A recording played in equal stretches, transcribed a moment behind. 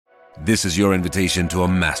This is your invitation to a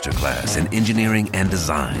masterclass in engineering and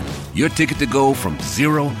design. Your ticket to go from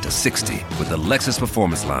 0 to 60 with the Lexus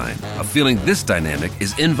Performance Line. A feeling this dynamic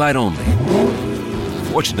is invite only.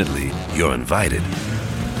 Fortunately, you're invited.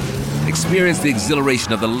 Experience the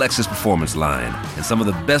exhilaration of the Lexus Performance Line and some of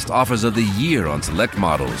the best offers of the year on select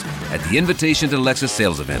models at the Invitation to Lexus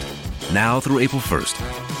sales event, now through April 1st.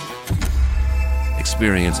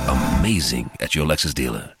 Experience amazing at your Lexus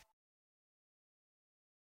dealer.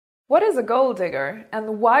 What is a gold digger,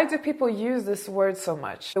 and why do people use this word so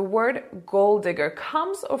much? The word gold digger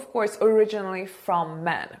comes, of course, originally from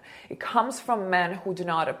men. It comes from men who do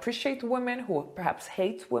not appreciate women, who perhaps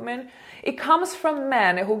hate women. It comes from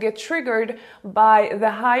men who get triggered by the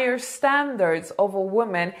higher standards of a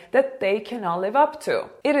woman that they cannot live up to.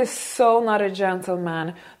 It is so not a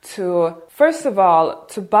gentleman to, first of all,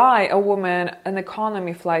 to buy a woman an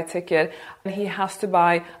economy flight ticket, and he has to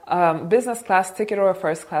buy a business class ticket or a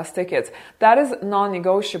first class ticket. That is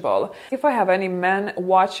non-negotiable. If I have any men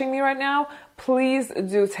watching me right now, please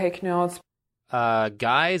do take notes.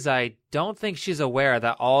 Guys, I don't think she's aware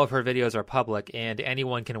that all of her videos are public and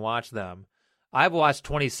anyone can watch them. I've watched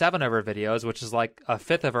 27 of her videos, which is like a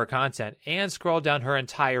fifth of her content, and scrolled down her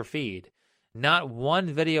entire feed. Not one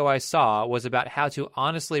video I saw was about how to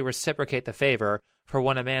honestly reciprocate the favor for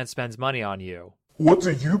when a man spends money on you. What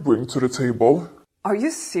do you bring to the table? Are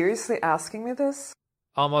you seriously asking me this?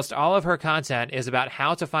 Almost all of her content is about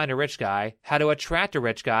how to find a rich guy, how to attract a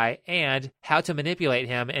rich guy, and how to manipulate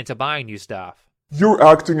him into buying you stuff. You're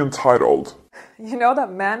acting entitled. You know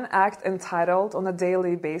that men act entitled on a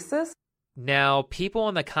daily basis? Now, people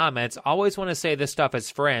in the comments always want to say this stuff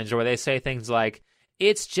is fringe, or they say things like,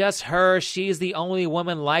 it's just her, she's the only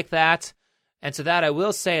woman like that. And to that, I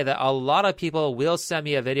will say that a lot of people will send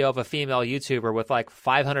me a video of a female YouTuber with like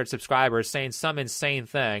 500 subscribers saying some insane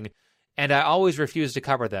thing, and I always refuse to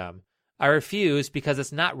cover them. I refuse because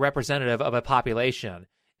it's not representative of a population.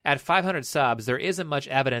 At 500 subs, there isn't much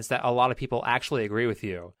evidence that a lot of people actually agree with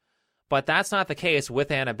you. But that's not the case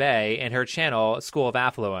with Anna Bay and her channel, School of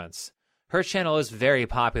Affluence. Her channel is very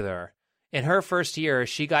popular. In her first year,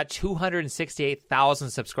 she got 268,000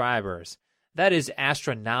 subscribers. That is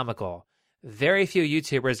astronomical. Very few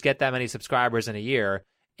YouTubers get that many subscribers in a year,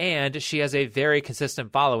 and she has a very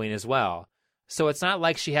consistent following as well. So it's not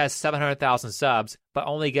like she has 700,000 subs, but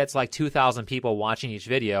only gets like 2,000 people watching each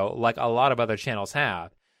video like a lot of other channels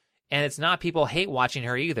have. And it's not people hate watching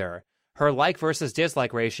her either. Her like versus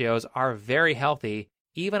dislike ratios are very healthy,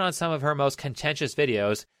 even on some of her most contentious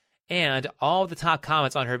videos, and all of the top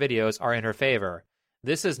comments on her videos are in her favor.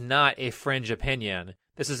 This is not a fringe opinion.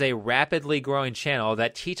 This is a rapidly growing channel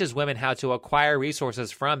that teaches women how to acquire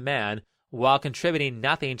resources from men while contributing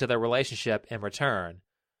nothing to their relationship in return.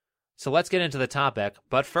 So let's get into the topic,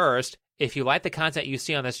 but first, if you like the content you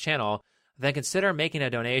see on this channel, then consider making a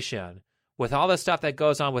donation. With all the stuff that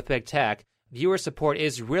goes on with big tech, viewer support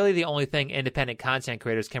is really the only thing independent content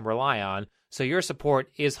creators can rely on, so your support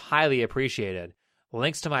is highly appreciated.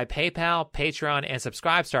 Links to my PayPal, Patreon, and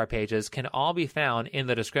Subscribestar pages can all be found in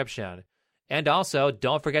the description. And also,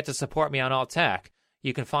 don't forget to support me on Alt Tech.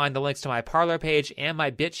 You can find the links to my Parler page and my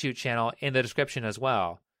BitChute channel in the description as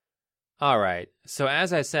well. Alright, so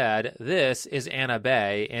as I said, this is Anna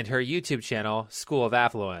Bay and her YouTube channel, School of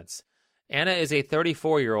Affluence. Anna is a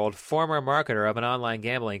 34-year-old former marketer of an online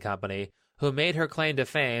gambling company who made her claim to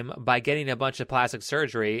fame by getting a bunch of plastic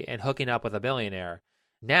surgery and hooking up with a billionaire.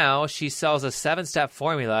 Now, she sells a 7-step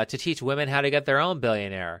formula to teach women how to get their own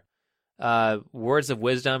billionaire. Words of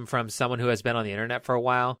wisdom from someone who has been on the internet for a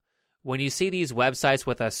while. When you see these websites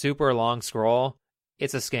with a super long scroll,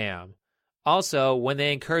 it's a scam. Also, when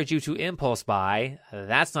they encourage you to impulse buy,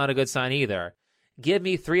 that's not a good sign either. Give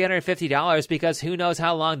me $350 because who knows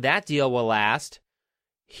how long that deal will last.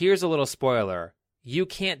 Here's a little spoiler. You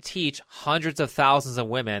can't teach hundreds of thousands of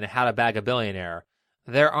women how to bag a billionaire.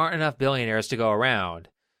 There aren't enough billionaires to go around.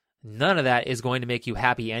 None of that is going to make you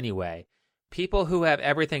happy anyway. People who have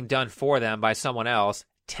everything done for them by someone else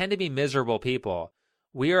tend to be miserable people.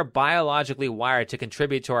 We are biologically wired to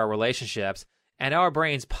contribute to our relationships, and our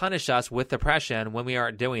brains punish us with depression when we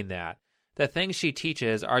aren't doing that. The things she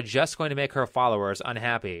teaches are just going to make her followers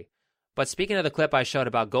unhappy. But speaking of the clip I showed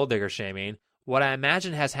about gold digger shaming, what I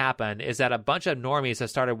imagine has happened is that a bunch of normies have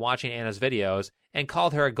started watching Anna's videos and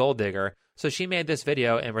called her a gold digger, so she made this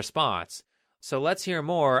video in response. So let's hear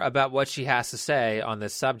more about what she has to say on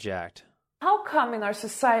this subject. How come in our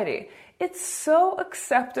society it's so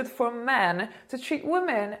accepted for men to treat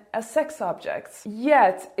women as sex objects,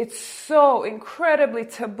 yet it's so incredibly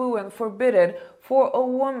taboo and forbidden for a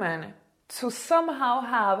woman to somehow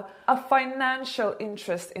have a financial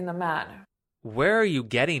interest in a man? Where are you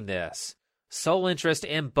getting this? Sole interest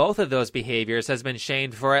in both of those behaviors has been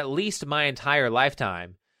shamed for at least my entire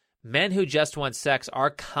lifetime. Men who just want sex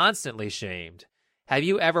are constantly shamed. Have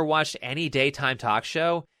you ever watched any daytime talk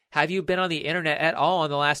show? Have you been on the internet at all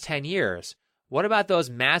in the last 10 years? What about those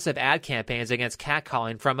massive ad campaigns against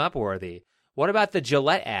catcalling from Upworthy? What about the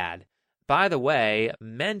Gillette ad? By the way,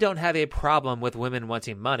 men don't have a problem with women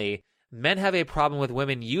wanting money. Men have a problem with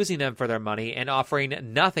women using them for their money and offering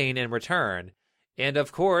nothing in return. And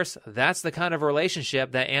of course, that's the kind of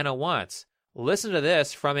relationship that Anna wants. Listen to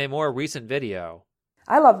this from a more recent video.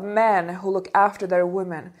 I love men who look after their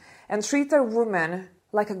women and treat their woman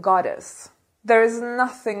like a goddess. There is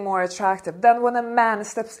nothing more attractive than when a man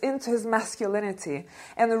steps into his masculinity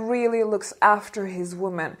and really looks after his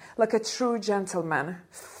woman like a true gentleman.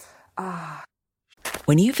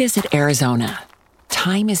 When you visit Arizona,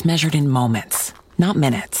 time is measured in moments, not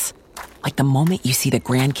minutes. Like the moment you see the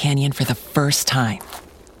Grand Canyon for the first time.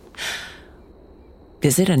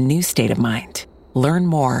 Visit a new state of mind. Learn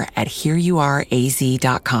more at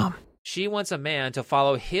hereyouareaz.com. She wants a man to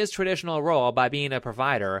follow his traditional role by being a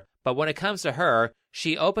provider, but when it comes to her,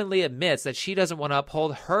 she openly admits that she doesn't want to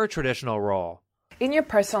uphold her traditional role. In your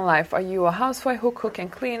personal life, are you a housewife who cook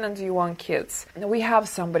and clean, and do you want kids? We have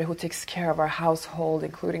somebody who takes care of our household,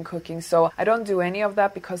 including cooking, so I don't do any of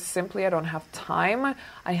that because simply I don't have time.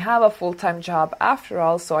 I have a full-time job after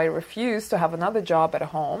all, so I refuse to have another job at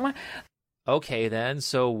home. Okay then,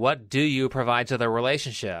 so what do you provide to the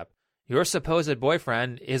relationship? Your supposed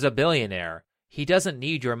boyfriend is a billionaire. He doesn't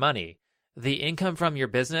need your money. The income from your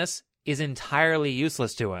business is entirely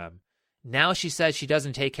useless to him. Now she says she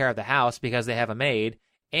doesn't take care of the house because they have a maid,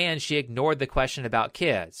 and she ignored the question about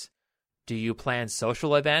kids. Do you plan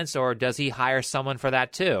social events, or does he hire someone for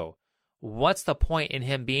that too? What's the point in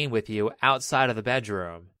him being with you outside of the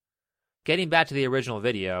bedroom? Getting back to the original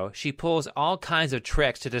video, she pulls all kinds of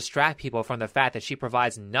tricks to distract people from the fact that she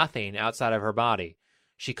provides nothing outside of her body.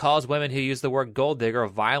 She calls women who use the word gold digger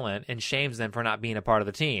violent and shames them for not being a part of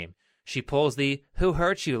the team. She pulls the "who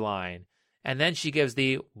hurt you" line. And then she gives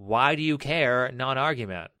the "why do you care"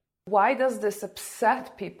 non-argument. Why does this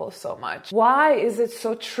upset people so much? Why is it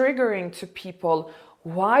so triggering to people?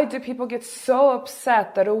 Why do people get so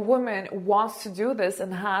upset that a woman wants to do this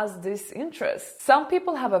and has this interest? Some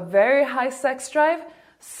people have a very high sex drive.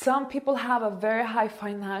 Some people have a very high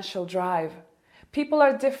financial drive. People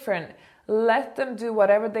are different. Let them do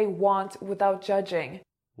whatever they want without judging.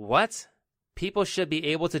 What? People should be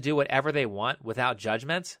able to do whatever they want without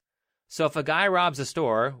judgment? So if a guy robs a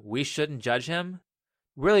store, we shouldn't judge him?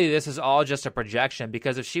 Really, this is all just a projection,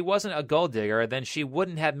 because if she wasn't a gold digger, then she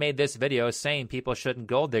wouldn't have made this video saying people shouldn't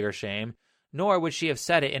gold digger shame, nor would she have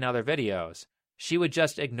said it in other videos. She would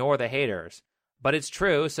just ignore the haters. But it's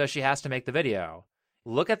true, so she has to make the video.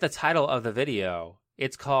 Look at the title of the video.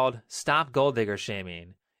 It's called "Stop Gold Digger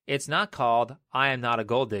Shaming." It's not called "I am not a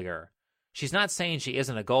gold digger." She's not saying she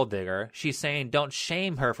isn't a gold digger. She's saying don't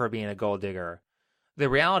shame her for being a gold digger. The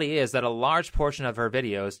reality is that a large portion of her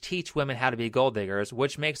videos teach women how to be gold diggers,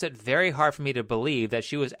 which makes it very hard for me to believe that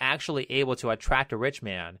she was actually able to attract a rich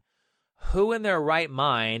man. Who in their right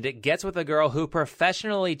mind gets with a girl who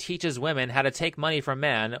professionally teaches women how to take money from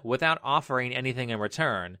men without offering anything in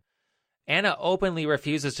return? Anna openly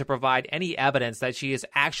refuses to provide any evidence that she is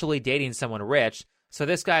actually dating someone rich, so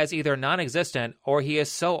this guy is either non-existent or he is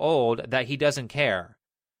so old that he doesn't care.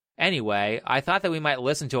 Anyway, I thought that we might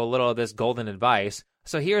listen to a little of this golden advice,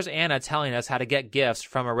 so here's Anna telling us how to get gifts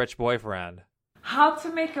from a rich boyfriend. How to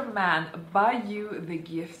make a man buy you the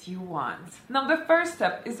gift you want. Now, the first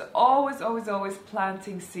step is always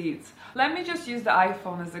planting seeds. Let me just use the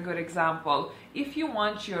iPhone as a good example. If you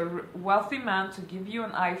want your wealthy man to give you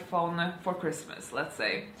an iPhone for Christmas, let's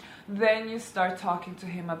say, then you start talking to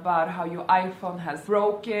him about how your iPhone has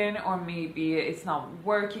broken, or maybe it's not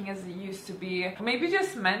working as it used to be. Maybe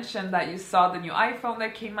just mention that you saw the new iPhone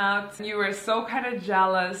that came out and you were so kind of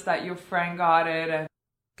jealous that your friend got it.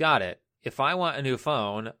 Got it. If I want a new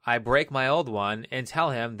phone, I break my old one and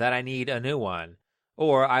tell him that I need a new one.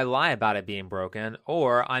 Or I lie about it being broken,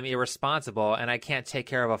 or I'm irresponsible and I can't take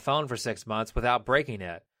care of a phone for 6 months without breaking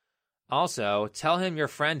it. Also, tell him your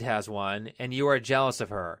friend has one and you are jealous of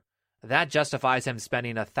her. That justifies him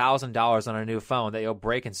spending $1,000 on a new phone that you'll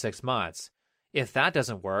break in 6 months. If that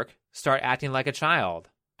doesn't work, start acting like a child.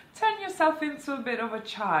 Turn yourself into a bit of a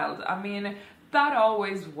child. I mean, that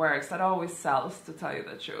always works. That always sells, to tell you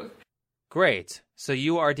the truth. Great. So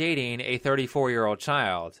you are dating a 34-year-old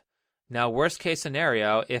child. Now, worst case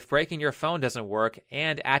scenario, if breaking your phone doesn't work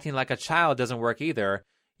and acting like a child doesn't work either,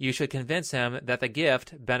 you should convince him that the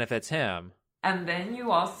gift benefits him. And then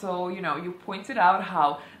you also, you pointed out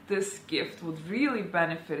how this gift would really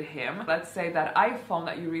benefit him. Let's say that iPhone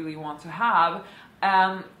that you really want to have,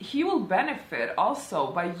 he will benefit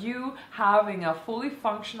also by you having a fully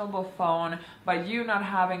functional phone, by you not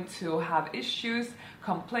having to have issues,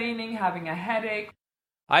 complaining, having a headache.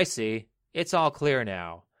 I see. It's all clear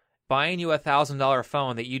now. Buying you a $1,000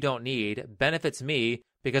 phone that you don't need benefits me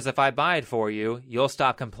because if I buy it for you, you'll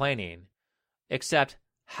stop complaining. Except,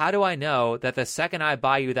 how do I know that the second I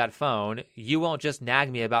buy you that phone, you won't just nag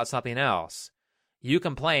me about something else? You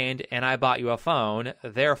complained and I bought you a phone,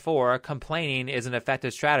 therefore complaining is an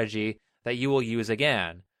effective strategy that you will use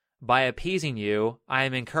again. By appeasing you, I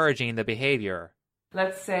am encouraging the behavior.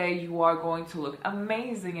 Let's say you are going to look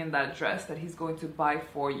amazing in that dress that he's going to buy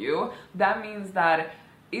for you. That means that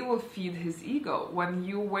it will feed his ego. When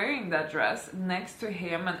you're wearing that dress next to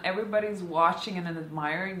him and everybody's watching and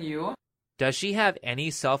admiring you. Does she have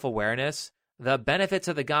any self-awareness? The benefit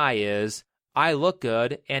to the guy is, I look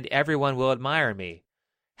good and everyone will admire me.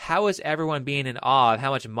 How is everyone being in awe of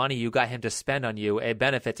how much money you got him to spend on you a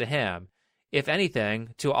benefit to him? If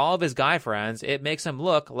anything, to all of his guy friends, it makes him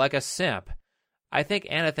look like a simp. I think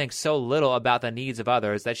Anna thinks so little about the needs of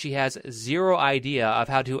others that she has zero idea of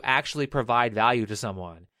how to actually provide value to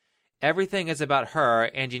someone. Everything is about her,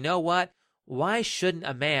 and you know what? Why shouldn't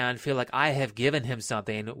a man feel like I have given him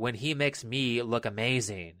something when he makes me look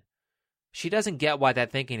amazing? She doesn't get why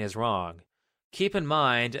that thinking is wrong. Keep in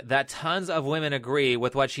mind that tons of women agree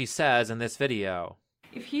with what she says in this video.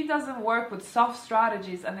 If he doesn't work with soft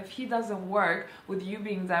strategies and if he doesn't work with you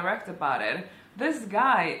being direct about it, this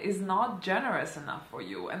guy is not generous enough for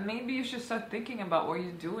you. And maybe you should start thinking about what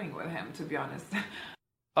you're doing with him, to be honest.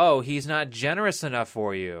 Oh, he's not generous enough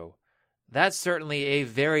for you. That's certainly a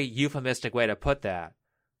very euphemistic way to put that.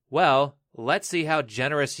 Well, let's see how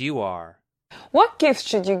generous you are. What gift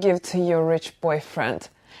should you give to your rich boyfriend?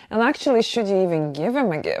 And actually, should you even give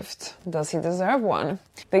him a gift? Does he deserve one?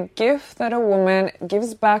 The gift that a woman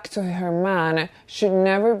gives back to her man should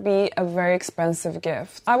never be a very expensive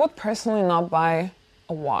gift. I would personally not buy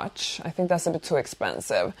a watch. I think that's a bit too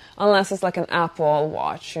expensive. Unless it's like an Apple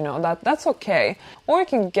watch, that's okay. Or you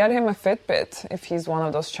can get him a Fitbit if he's one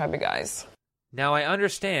of those chubby guys. Now, I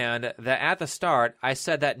understand that at the start, I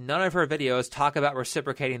said that none of her videos talk about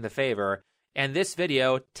reciprocating the favor, and this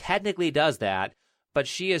video technically does that, but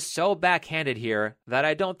she is so backhanded here that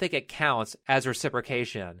I don't think it counts as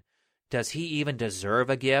reciprocation. Does he even deserve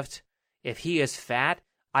a gift? If he is fat,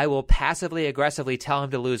 I will passively aggressively tell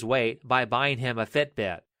him to lose weight by buying him a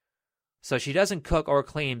Fitbit. So she doesn't cook or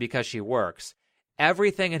clean because she works.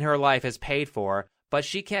 Everything in her life is paid for, but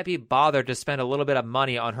she can't be bothered to spend a little bit of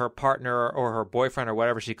money on her partner or her boyfriend or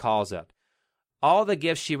whatever she calls it. All the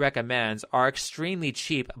gifts she recommends are extremely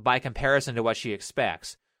cheap by comparison to what she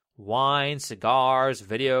expects. Wine, cigars,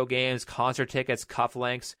 video games, concert tickets,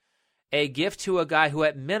 cufflinks. A gift to a guy who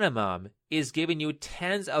at minimum is giving you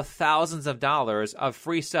tens of thousands of dollars of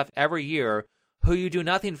free stuff every year, who you do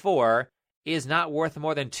nothing for, is not worth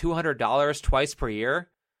more than $200 twice per year?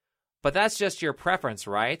 But that's just your preference,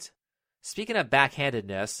 right? Speaking of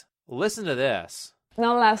backhandedness, listen to this.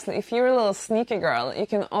 Now lastly, if you're a little sneaky girl, you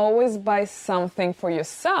can always buy something for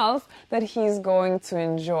yourself that he's going to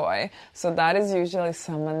enjoy. So that is usually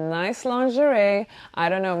some nice lingerie. I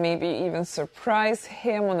don't know, maybe even surprise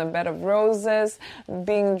him on a bed of roses,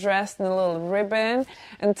 being dressed in a little ribbon,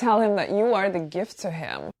 and tell him that you are the gift to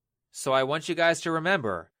him. So I want you guys to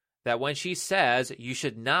remember that when she says you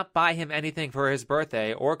should not buy him anything for his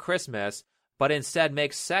birthday or Christmas, but instead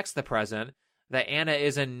make sex the present, that Anna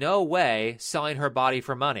is in no way selling her body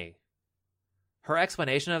for money. Her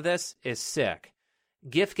explanation of this is sick.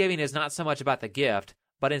 Gift giving is not so much about the gift,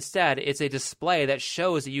 but instead it's a display that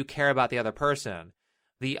shows that you care about the other person.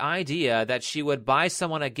 The idea that she would buy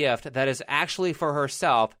someone a gift that is actually for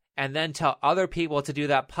herself and then tell other people to do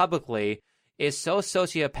that publicly is so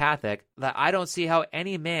sociopathic that I don't see how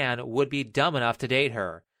any man would be dumb enough to date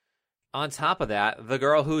her. On top of that, the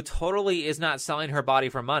girl who totally is not selling her body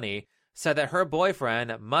for money said that her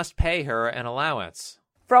boyfriend must pay her an allowance.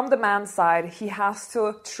 From the man's side, he has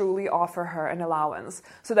to truly offer her an allowance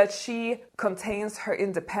so that she contains her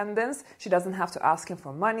independence. She doesn't have to ask him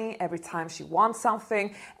for money every time she wants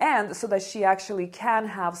something, and so that she actually can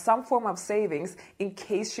have some form of savings in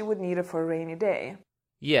case she would need it for a rainy day.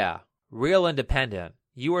 Yeah, real independent.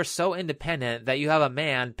 You are so independent that you have a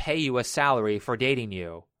man pay you a salary for dating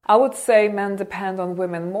you. I would say men depend on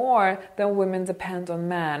women more than women depend on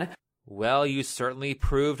men. Well, you certainly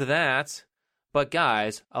proved that. But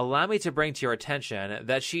guys, allow me to bring to your attention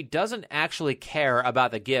that she doesn't actually care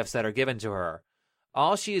about the gifts that are given to her.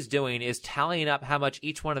 All she is doing is tallying up how much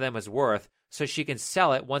each one of them is worth so she can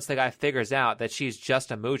sell it once the guy figures out that she's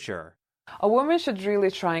just a moocher. A woman should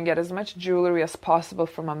really try and get as much jewelry as possible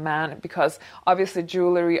from a man because obviously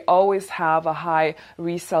jewelry always have a high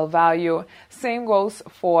resale value. Same goes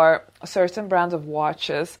for certain brands of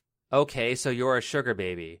watches. Okay, so you're a sugar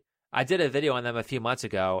baby. I did a video on them a few months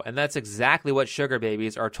ago, and that's exactly what sugar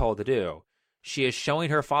babies are told to do. She is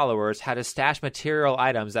showing her followers how to stash material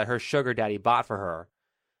items that her sugar daddy bought for her.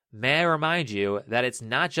 May I remind you that it's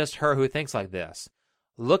not just her who thinks like this.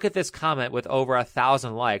 Look at this comment with over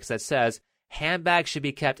 1,000 likes that says, handbags should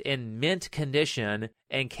be kept in mint condition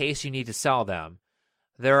in case you need to sell them.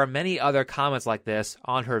 There are many other comments like this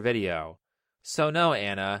on her video. So no,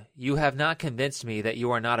 Anna, you have not convinced me that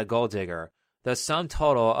you are not a gold digger. The sum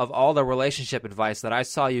total of all the relationship advice that I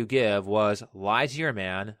saw you give was lie to your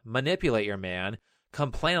man, manipulate your man,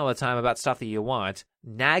 complain all the time about stuff that you want,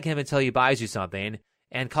 nag him until he buys you something,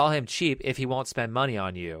 and call him cheap if he won't spend money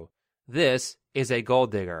on you. This is a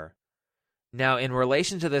gold digger. Now, in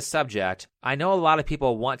relation to this subject, I know a lot of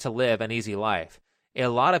people want to live an easy life. A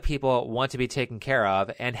lot of people want to be taken care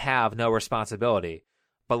of and have no responsibility.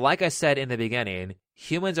 But like I said in the beginning,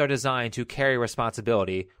 humans are designed to carry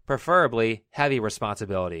responsibility, preferably heavy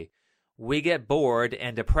responsibility. We get bored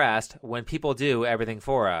and depressed when people do everything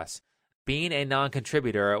for us. Being a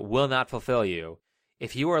non-contributor will not fulfill you.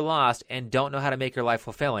 If you are lost and don't know how to make your life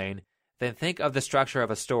fulfilling, then think of the structure of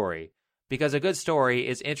a story. Because a good story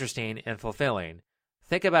is interesting and fulfilling.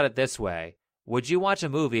 Think about it this way. Would you watch a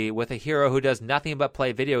movie with a hero who does nothing but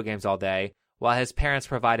play video games all day while his parents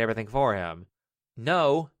provide everything for him?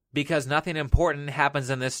 No, because nothing important happens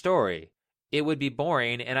in this story. It would be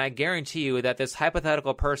boring, and I guarantee you that this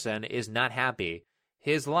hypothetical person is not happy.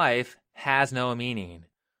 His life has no meaning.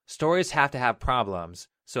 Stories have to have problems.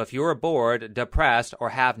 So if you are bored, depressed, or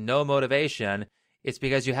have no motivation, it's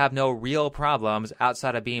because you have no real problems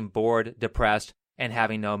outside of being bored, depressed, and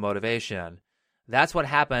having no motivation. That's what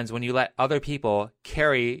happens when you let other people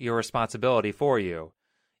carry your responsibility for you.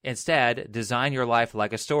 Instead, design your life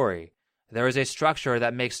like a story. There is a structure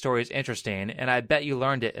that makes stories interesting, and I bet you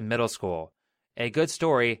learned it in middle school. A good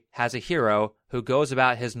story has a hero who goes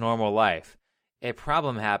about his normal life. A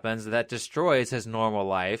problem happens that destroys his normal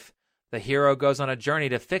life. The hero goes on a journey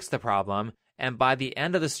to fix the problem, and by the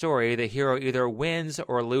end of the story, the hero either wins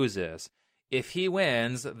or loses. If he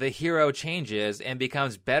wins, the hero changes and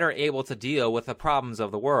becomes better able to deal with the problems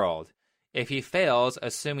of the world. If he fails,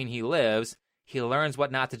 assuming he lives, he learns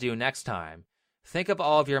what not to do next time. Think of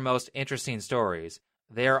all of your most interesting stories.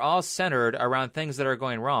 They are all centered around things that are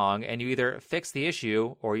going wrong, and you either fix the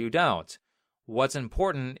issue or you don't. What's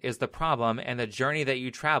important is the problem and the journey that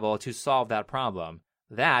you travel to solve that problem.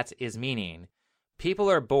 That is meaning.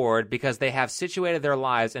 People are bored because they have situated their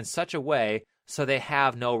lives in such a way so they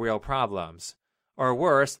have no real problems. Or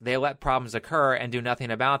worse, they let problems occur and do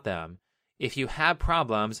nothing about them. If you have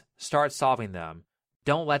problems, start solving them.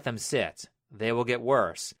 Don't let them sit. They will get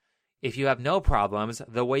worse. If you have no problems,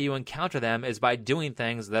 the way you encounter them is by doing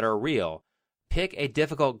things that are real. Pick a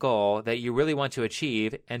difficult goal that you really want to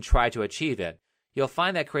achieve and try to achieve it. You'll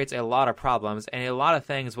find that creates a lot of problems and a lot of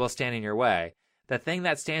things will stand in your way. The thing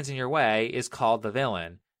that stands in your way is called the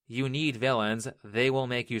villain. You need villains. They will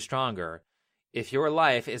make you stronger. If your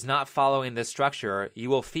life is not following this structure, you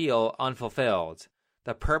will feel unfulfilled.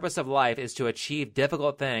 The purpose of life is to achieve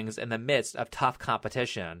difficult things in the midst of tough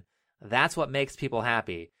competition. That's what makes people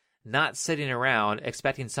happy, not sitting around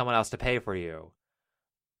expecting someone else to pay for you.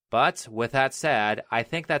 But with that said, I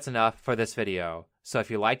think that's enough for this video. So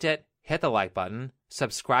if you liked it, hit the like button,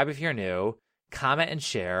 subscribe if you're new, comment and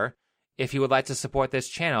share. If you would like to support this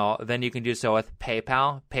channel, then you can do so with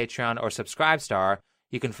PayPal, Patreon, or Subscribestar.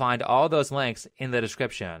 You can find all those links in the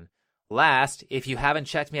description. Last, if you haven't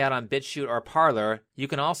checked me out on BitChute or Parler, you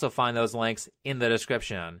can also find those links in the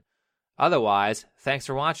description. Otherwise, thanks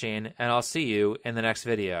for watching, and I'll see you in the next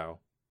video.